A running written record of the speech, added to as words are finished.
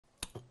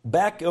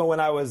Back when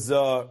I was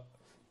about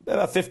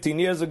 15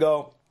 years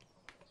ago,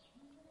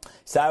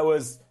 so I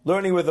was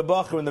learning with a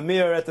bacher in the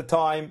mirror at the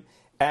time,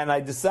 and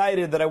I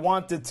decided that I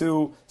wanted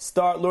to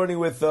start learning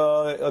with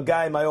a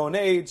guy my own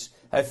age.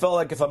 I felt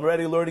like if I'm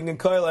already learning in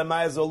Koil, I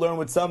might as well learn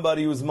with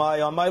somebody who's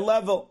on my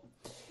level.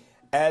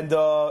 And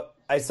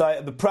I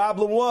saw the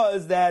problem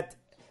was that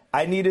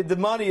I needed the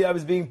money I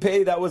was being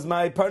paid. That was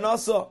my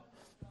parnasa.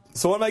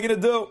 So what am I going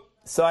to do?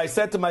 So I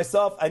said to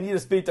myself, I need to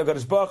speak to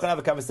HaKadosh Baruch Hu and have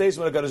a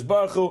conversation with HaKadosh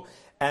Baruch Hu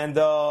and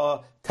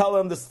tell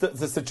him the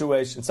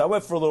situation. So I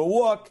went for a little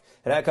walk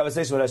and had a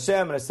conversation with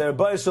Hashem, and I said,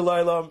 Baruch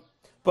Shalom,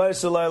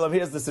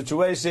 here's the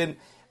situation.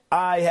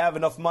 I have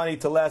enough money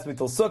to last me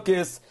till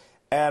Sukkot,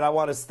 and I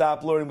want to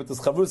stop learning with this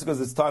chavrusa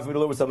because it's time for me to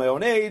learn with my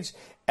own age.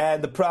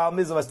 And the problem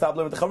is, if I stop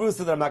learning with the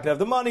chavrusa, then I'm not going to have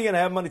the money, and I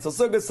have money till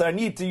Sukkot, so I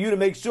need you to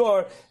make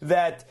sure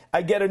that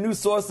I get a new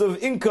source of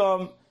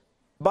income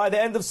by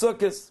the end of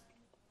Sukkot.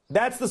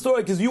 That's the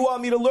story, because you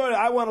want me to learn.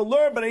 I want to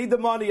learn, but I need the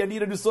money. I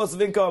need a new source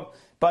of income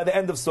by the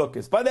end of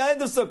Sukkot. By the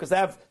end of Sukkot, I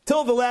have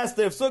till the last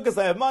day of Sukkot,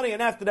 I have money,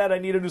 and after that, I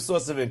need a new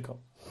source of income.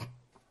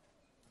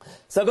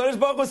 So HaKadosh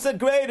Baruch Hu said,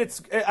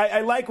 great,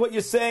 I like what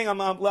you're saying, I'm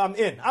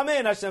in. I'm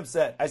in, Hashem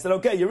said. I said,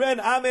 okay, you're in,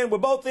 I'm in, we're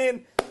both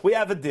in, we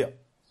have a deal.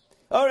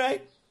 All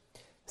right.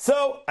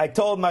 So I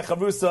told my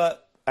chavrusa,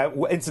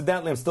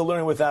 incidentally, I'm still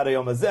learning without a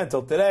Yom Hazeh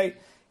until today,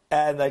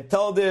 and I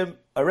told him,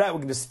 all right, we're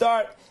going to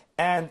start,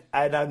 and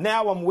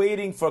now I'm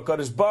waiting for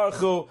HaKadosh Baruch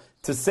Hu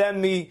to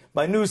send me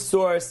my new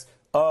source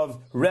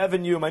of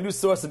revenue, my new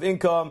source of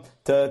income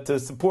to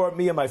support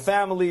me and my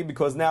family,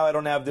 because now I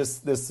don't have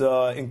this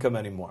income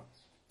anymore.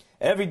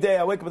 Every day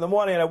I wake up in the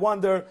morning and I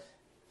wonder,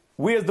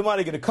 where's the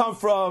money going to come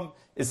from?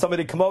 Is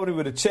somebody come over to me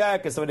with a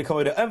check? Is somebody come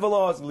over with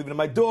envelopes? Leave it at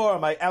my door?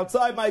 Am I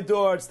outside my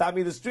door? Stop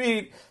me in the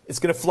street? It's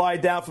going to fly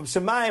down from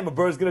Shemayim. A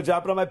bird's going to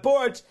drop it on my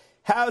porch.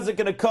 How is it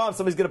going to come?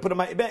 Somebody's going to put it in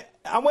my bed.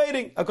 I'm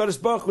waiting.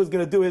 HaKadosh Baruch Hu is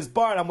going to do his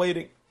part. I'm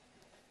waiting.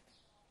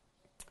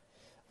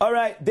 All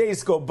right,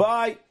 days go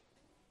by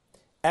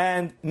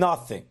and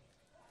nothing.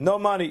 No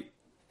money.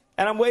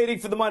 And I'm waiting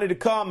for the money to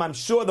come. I'm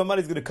sure the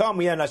money's going to come.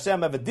 We and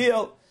Hashem have a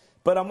deal.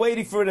 But I'm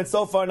waiting for it, and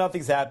so far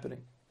nothing's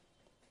happening.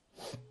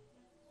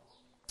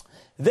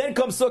 Then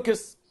comes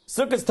Sukkot.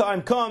 Sukkot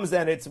time comes,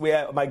 and we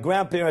have my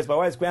grandparents, my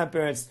wife's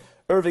grandparents,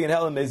 Irving and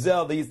Helen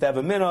Mazel. They used to have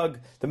a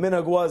minhag. The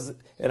minhag was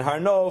in Har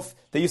Nof.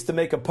 They used to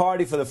make a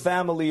party for the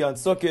family on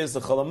Sukkot, a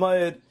Chol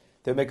HaMoed.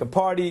 They'd make a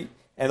party,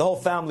 and the whole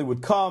family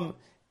would come.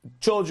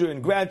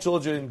 Children,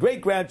 grandchildren,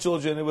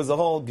 great-grandchildren. It was a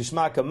whole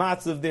Gishmak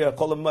HaMatzav there, a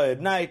Chol HaMoed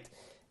night.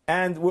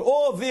 And we're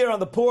all there on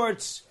the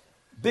porch.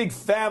 Big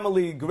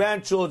family,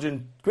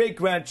 grandchildren,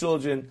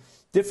 great-grandchildren,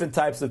 different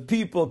types of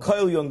people,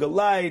 Koil Young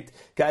Light,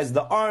 guys in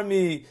the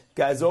army,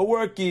 guys who are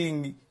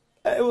working.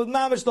 It was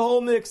mamish, the whole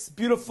mix.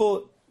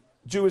 Beautiful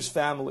Jewish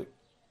family.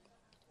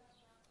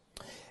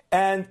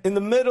 And in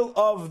the middle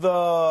of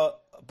the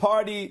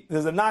party,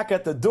 there's a knock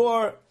at the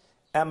door,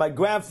 and my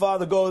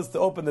grandfather goes to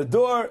open the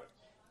door.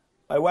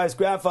 My wife's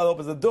grandfather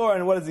opens the door,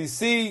 and what does he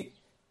see?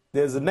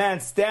 There's a man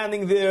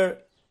standing there.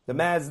 The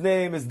man's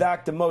name is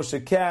Dr.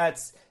 Moshe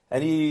Katz.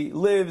 And he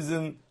lives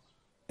in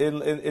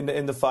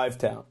the 5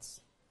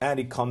 towns. And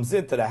he comes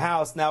into the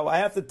house. Now, I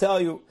have to tell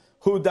you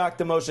who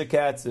Dr. Moshe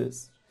Katz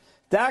is.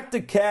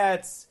 Dr.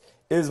 Katz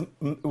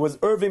was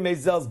Irving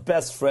Mazel's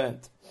best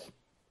friend.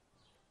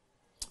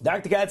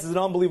 Dr. Katz is an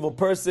unbelievable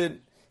person,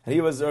 and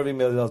he was Irving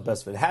Mazel's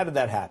best friend. How did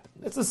that happen?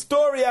 It's a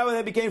story how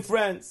they became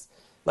friends.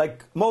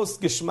 Like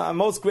most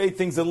great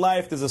things in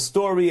life, there's a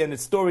story, and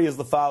its story is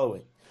the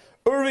following.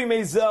 Irving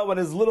Mazel, when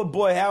his little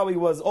boy Howie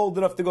was old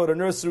enough to go to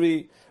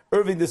nursery,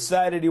 Irving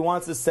decided he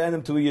wants to send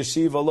him to a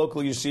yeshiva, a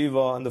local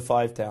yeshiva in the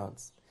 5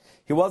 towns.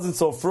 He wasn't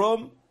so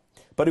frum,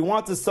 but he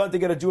wants his son to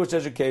get a Jewish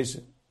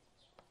education.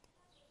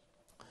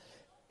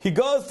 He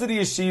goes to the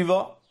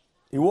yeshiva,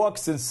 he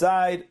walks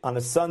inside on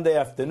a Sunday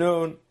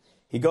afternoon,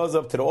 he goes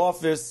up to the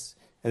office,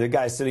 and the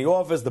guy's sitting in the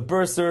office, the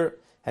bursar,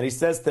 and he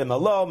says to him,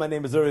 hello, my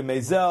name is Irving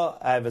Mazel,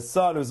 I have a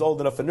son who's old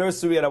enough for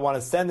nursery, and I want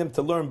to send him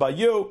to learn by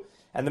you.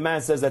 And the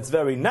man says, that's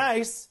very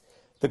nice.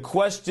 The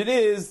question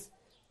is,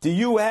 do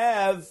you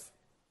have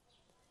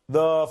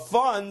the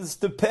funds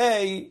to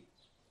pay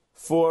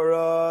for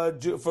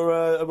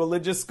a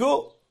religious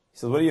school? He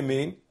says, what do you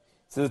mean? He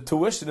says, the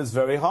tuition is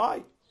very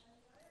high.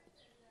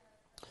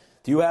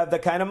 Do you have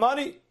that kind of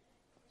money?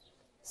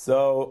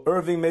 So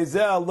Irving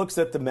Mazel looks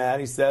at the man.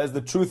 He says,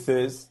 the truth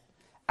is,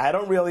 I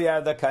don't really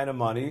have that kind of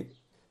money.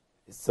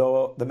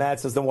 So the man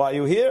says, then why are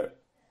you here?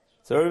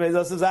 So Irving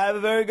Mazel says, I have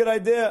a very good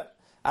idea.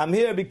 I'm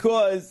here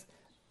because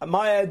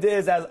my idea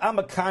is, as I'm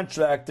a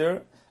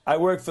contractor, I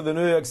work for the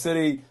New York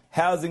City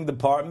Housing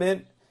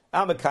Department.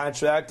 I'm a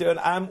contractor, and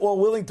I'm all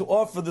willing to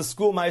offer the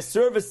school my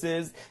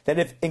services, that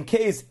if, in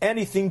case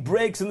anything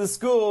breaks in the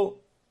school,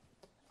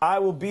 I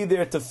will be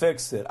there to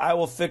fix it. I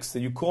will fix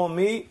it. You call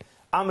me,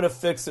 I'm going to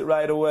fix it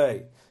right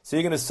away. So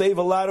you're going to save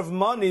a lot of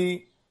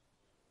money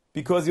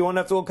because you won't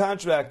have to call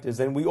contractors.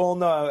 And we all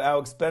know how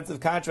expensive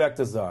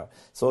contractors are.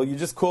 So you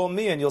just call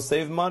me and you'll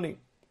save money.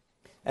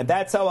 And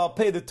that's how I'll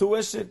pay the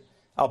tuition.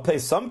 I'll pay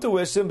some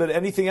tuition, but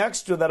anything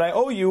extra that I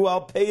owe you,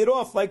 I'll pay it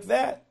off like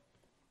that.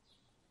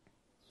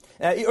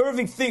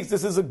 Irving thinks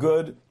this is a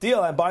good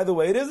deal, and by the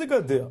way, it is a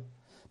good deal.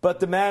 But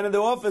the man in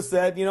the office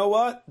said, you know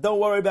what? Don't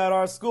worry about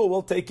our school.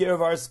 We'll take care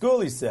of our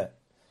school, he said.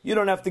 You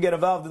don't have to get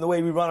involved in the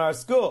way we run our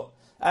school.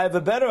 I have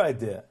a better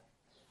idea.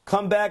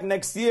 Come back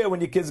next year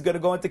when your kid's going to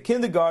go into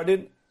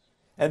kindergarten,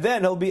 and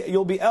then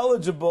you'll be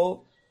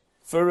eligible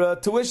for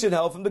tuition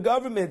help from the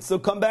government. So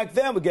come back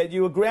then. We'll get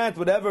you a grant,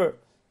 whatever.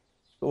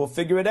 We'll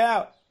figure it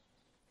out.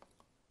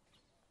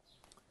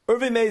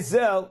 Irving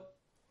Maisel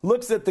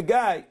looks at the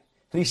guy,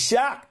 and he's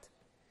shocked.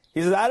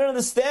 He says, I don't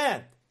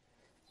understand.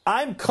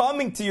 I'm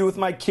coming to you with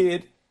my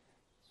kid.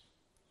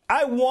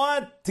 I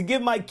want to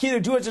give my kid a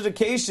Jewish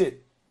education.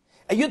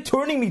 And you're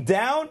turning me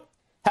down?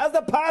 How's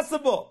that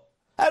possible?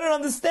 I don't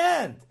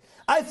understand.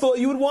 I thought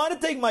you would want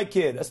to take my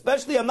kid.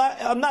 Especially, I'm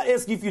not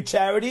asking for your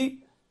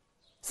charity.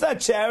 It's not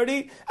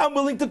charity. I'm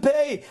willing to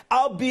pay.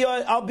 I'll be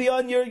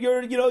on your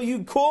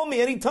you call me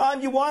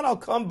anytime you want. I'll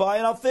come by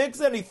and I'll fix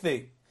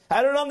anything.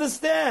 I don't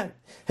understand.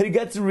 And he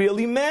gets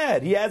really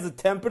mad. He has a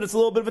temper. It's a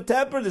little bit of a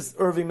temper, this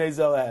Irving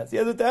Maisel has. He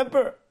has a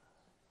temper.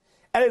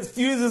 And his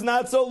fuse is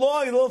not so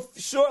long, a little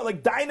short,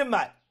 like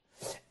dynamite.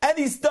 And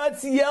he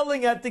starts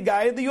yelling at the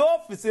guy in the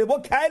office. He says,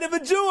 what kind of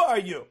a Jew are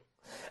you?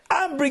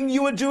 I'm bringing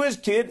you a Jewish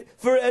kid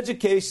for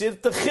education,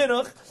 to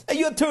chinuch, and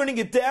you're turning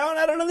it down?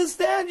 I don't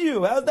understand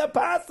you. How's that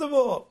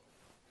possible?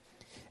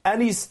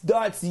 And he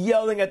starts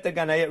yelling at the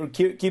guy. Now,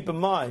 keep in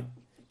mind,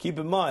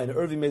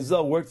 Irving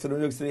Maisel worked for the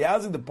New York City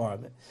Housing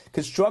Department.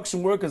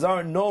 Construction workers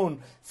aren't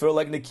known for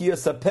like Nakia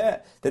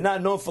Sapeh. They're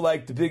not known for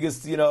like the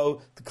biggest, the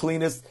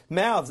cleanest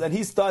mouths. And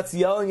he starts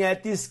yelling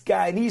at this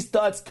guy, and he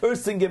starts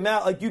cursing him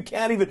out like you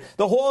can't even.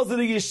 The halls of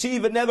the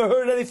yeshiva never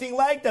heard anything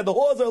like that. The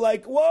halls are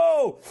like,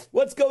 whoa,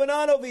 what's going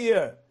on over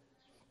here?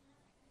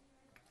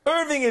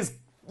 Irving is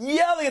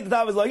yelling at the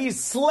top of his lungs.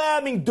 He's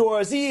slamming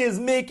doors. He is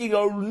making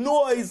a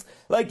noise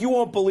like you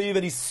won't believe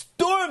it. He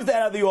storms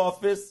out of the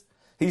office.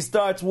 He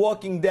starts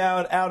walking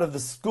down out of the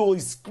school.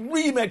 He's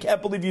screaming, I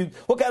can't believe you,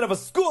 what kind of a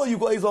school you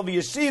go? He's over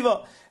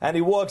yeshiva. And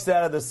he walks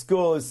out of the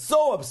school, is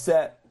so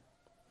upset.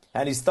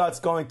 And he starts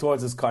going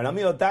towards his car.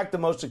 Now, Dr.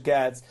 Moshe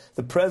Katz,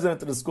 the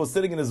president of the school,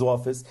 sitting in his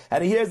office,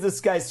 and he hears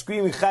this guy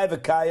screaming, Chai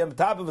v'kayim,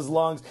 top of his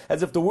lungs,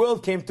 as if the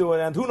world came to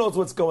an end. Who knows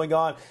what's going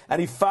on? And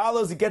he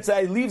follows, he gets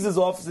out, he leaves his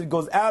office, and he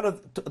goes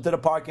out to the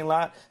parking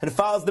lot, and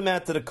follows the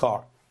man to the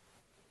car.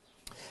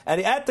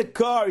 And at the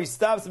car, he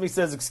stops him, he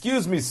says,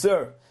 excuse me,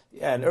 sir.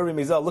 And Irving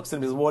Maisel looks at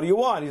him and says, what do you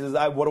want? He says,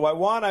 what do I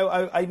want?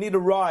 I need a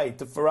ride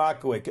to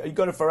Farakaway. Are you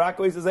going to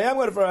Farakaway? He says, I am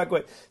going to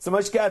Farakaway. So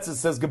Moshe Katz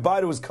says goodbye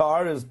to his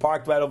car. It was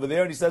parked right over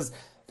there. And he says,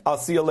 I'll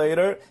see you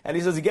later. And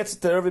he says, he gets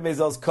to Irving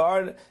Maisel's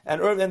car,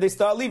 and they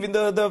start leaving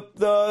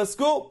the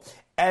school.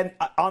 And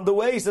on the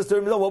way, he says to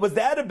Irving Maisel, what was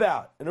that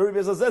about? And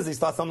Irving Maisel says, he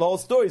starts telling the whole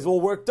story. He's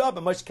all worked up.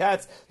 And Moshe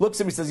Katz looks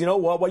at him, he says, you know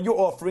what you're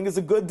offering is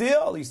a good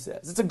deal, he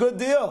says. It's a good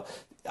deal.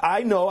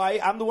 I know,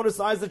 I'm the one who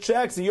signs the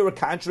checks, and you're a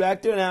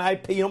contractor, and I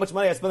pay you how much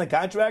money I spend on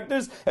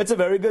contractors. It's a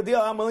very good deal.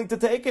 I'm willing to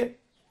take it.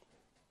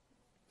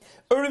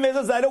 Irving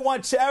Maisel says, I don't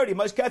want charity.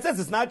 Moshe Katz says,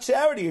 it's not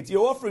charity.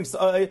 You're offering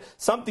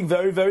something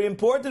very, very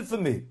important for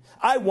me.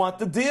 I want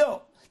the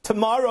deal.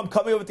 Tomorrow I'm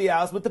coming over to your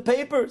house with the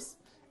papers.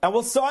 And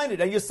we'll sign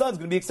it, and your son's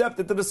going to be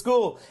accepted to the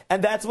school.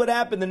 And that's what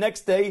happened. The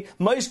next day,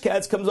 Moshe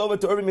Katz comes over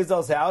to Irving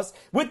Maisel's house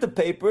with the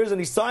papers,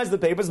 and he signs the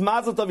papers.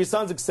 Mazel tov, your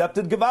son's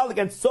accepted. Gewaldig.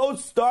 And so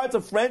starts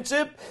a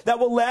friendship that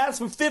will last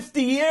for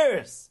 50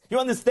 years. You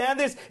understand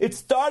this? It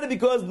started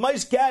because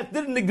Moshe Katz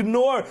didn't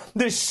ignore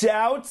the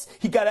shouts.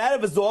 He got out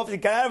of his office, he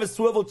got out of his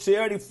swivel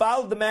chair, and he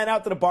followed the man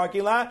out to the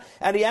parking lot,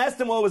 and he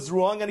asked him what was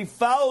wrong, and he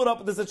followed up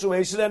with the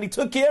situation, and he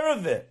took care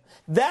of it.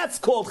 That's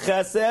called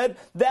chesed.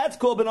 That's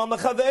called ben Amma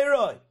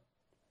Chaveroi.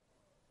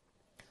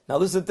 Now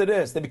listen to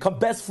this. They become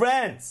best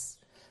friends.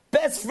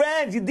 Best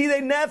friends.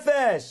 Yedidei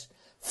nefesh.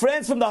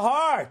 Friends from the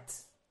heart.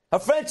 A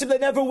friendship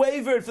that never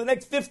wavered for the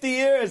next 50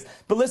 years.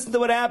 But listen to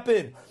what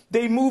happened.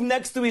 They moved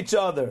next to each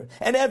other.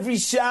 And every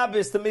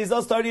Shabbos, the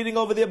Maisel started eating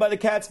over there by the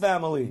Katz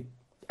family.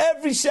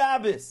 Every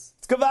Shabbos.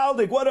 It's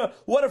Kavaldik.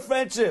 What a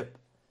friendship.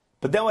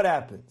 But then what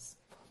happens?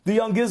 The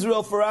young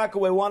Israel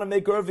Farakaway want to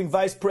make Irving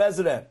vice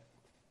president.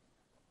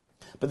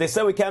 But they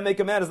said we can't make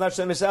a man. It's not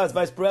Shem Yeshua, it's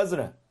vice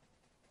president.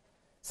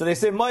 So they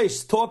say,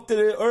 Moshe, talk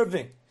to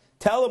Irving.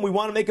 Tell him we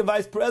want to make a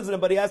vice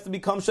president, but he has to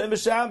become Shem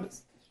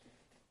Shabbos.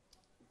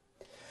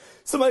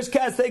 So Moshe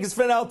Katz takes his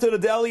friend out to the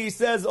deli. He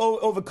says,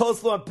 over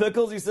coleslaw and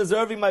pickles, he says,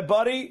 Irving, my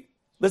buddy,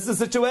 this is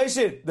the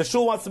situation. The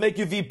shul wants to make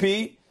you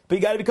VP, but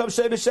you got to become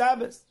Shem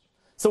Shabbos.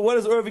 So what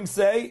does Irving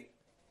say?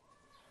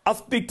 I'll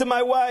speak to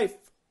my wife.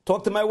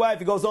 Talk to my wife.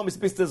 He goes home, he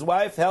speaks to his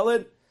wife,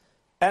 Helen,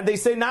 and they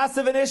say,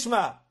 Nasiv and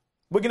Ishma.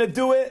 We're going to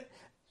do it.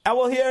 And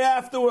we'll hear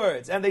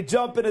afterwards. And they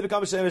jump in and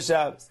become Shem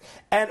Shabbos.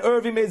 And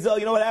Irving Maisel,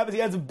 you know what happens?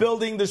 He ends up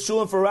building the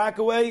shul in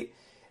Farakaway.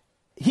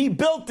 He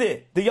built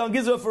it, the young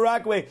Israel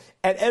Farakaway.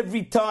 And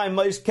every time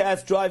Moshe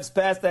Katz drives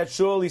past that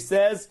shul, he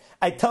says,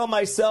 I tell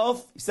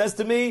myself, he says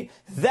to me,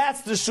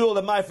 that's the shul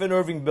that my friend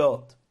Irving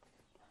built.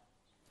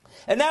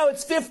 And now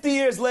it's 50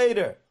 years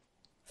later.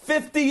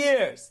 50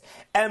 years.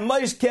 And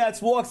Moshe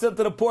Katz walks up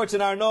to the porch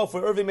in Arnof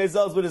where Irving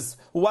Meizel's with his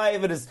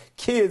wife and his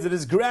kids and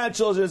his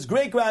grandchildren, his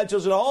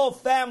great-grandchildren, the whole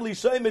family,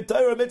 Shoyim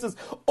Torah mitzvahs,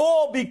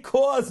 all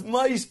because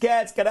Moshe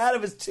Katz got out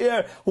of his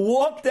chair,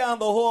 walked down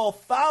the hall,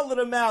 followed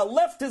him out,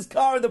 left his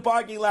car in the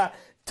parking lot,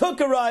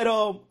 took a ride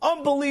home.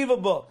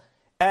 Unbelievable.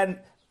 And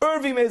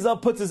Irving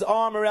Meizel puts his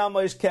arm around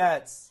Moshe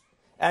Katz.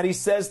 And he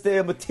says to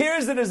him, with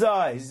tears in his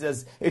eyes, he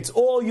says, "It's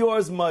all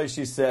yours, Moshe,"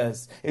 he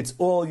says. "It's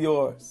all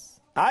yours."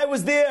 I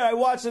was there. I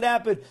watched it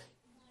happen.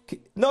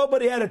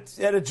 Nobody had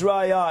a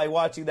dry eye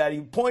watching that. He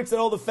points at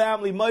all the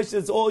family. Moshe,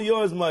 "It's all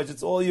yours, Moshe.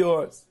 It's all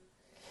yours."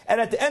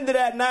 And at the end of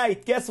that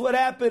night, guess what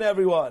happened,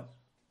 everyone?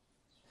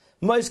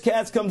 Moshe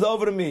Katz comes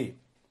over to me.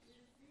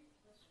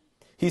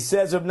 He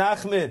says, "Reb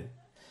Nachman,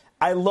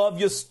 I love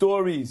your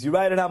stories. You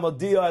write in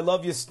Hamodia, I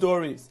love your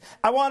stories.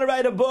 I want to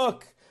write a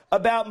book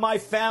about my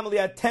family.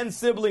 I had 10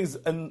 siblings,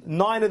 and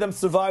 9 of them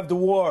survived the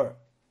war.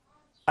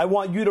 I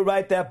want you to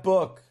write that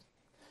book.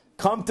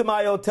 Come to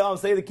my hotel." I'm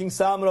staying at the King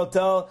Solomon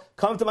Hotel.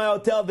 Come to my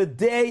hotel the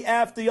day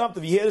after Yom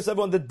Tov. You hear this,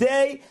 everyone? The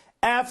day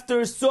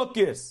after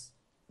Sukkot.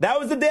 That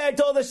was the day I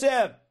told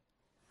Hashem.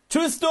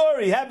 True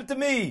story. Happened to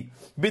me.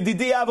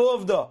 B'didi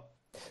avuvda.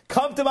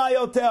 Come to my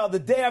hotel the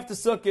day after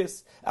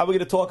Sukkot, and we're going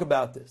to talk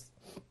about this.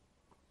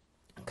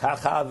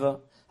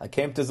 Kachava. I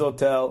came to his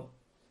hotel,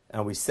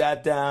 and we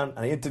sat down, and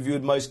I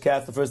interviewed Moshe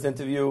Katz, the first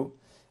interview,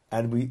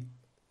 and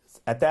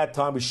at that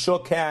time, we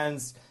shook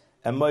hands,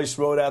 and Moshe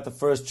wrote out the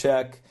first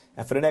check.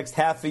 And for the next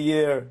half a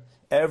year,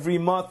 every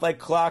month like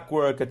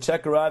clockwork, a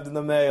check arrived in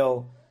the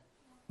mail.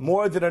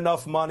 More than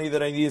enough money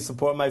that I needed to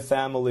support my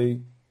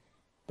family.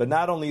 But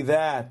not only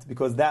that,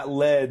 because that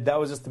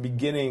was just the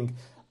beginning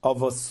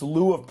of a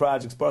slew of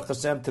projects. Baruch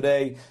Hashem,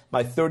 today,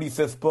 my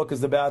 35th book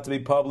is about to be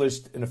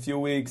published in a few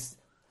weeks.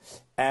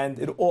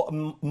 And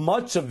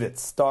much of it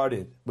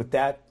started with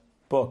that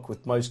book,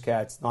 with Moshe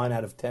Katz, 9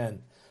 out of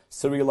 10.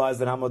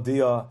 Serialized in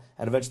Hamodia,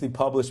 and eventually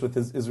published with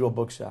his Israel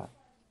Bookshop.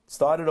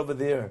 Started over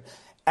there.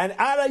 And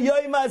Ara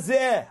Yoim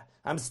Hazeh,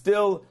 I'm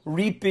still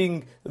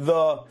reaping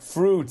the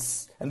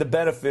fruits and the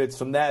benefits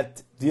from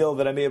that deal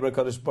that I made with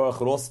HaKadosh Baruch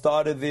Hu. It all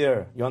started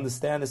there. You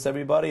understand this,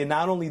 everybody? And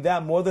not only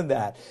that, more than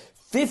that.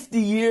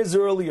 50 years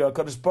earlier,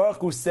 HaKadosh Baruch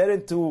Hu set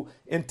into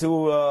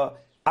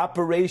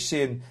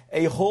operation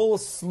a whole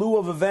slew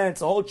of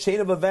events, a whole chain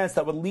of events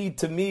that would lead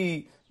to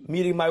me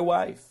meeting my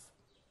wife.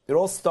 It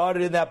all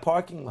started in that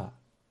parking lot.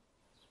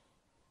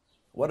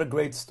 What a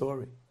great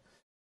story.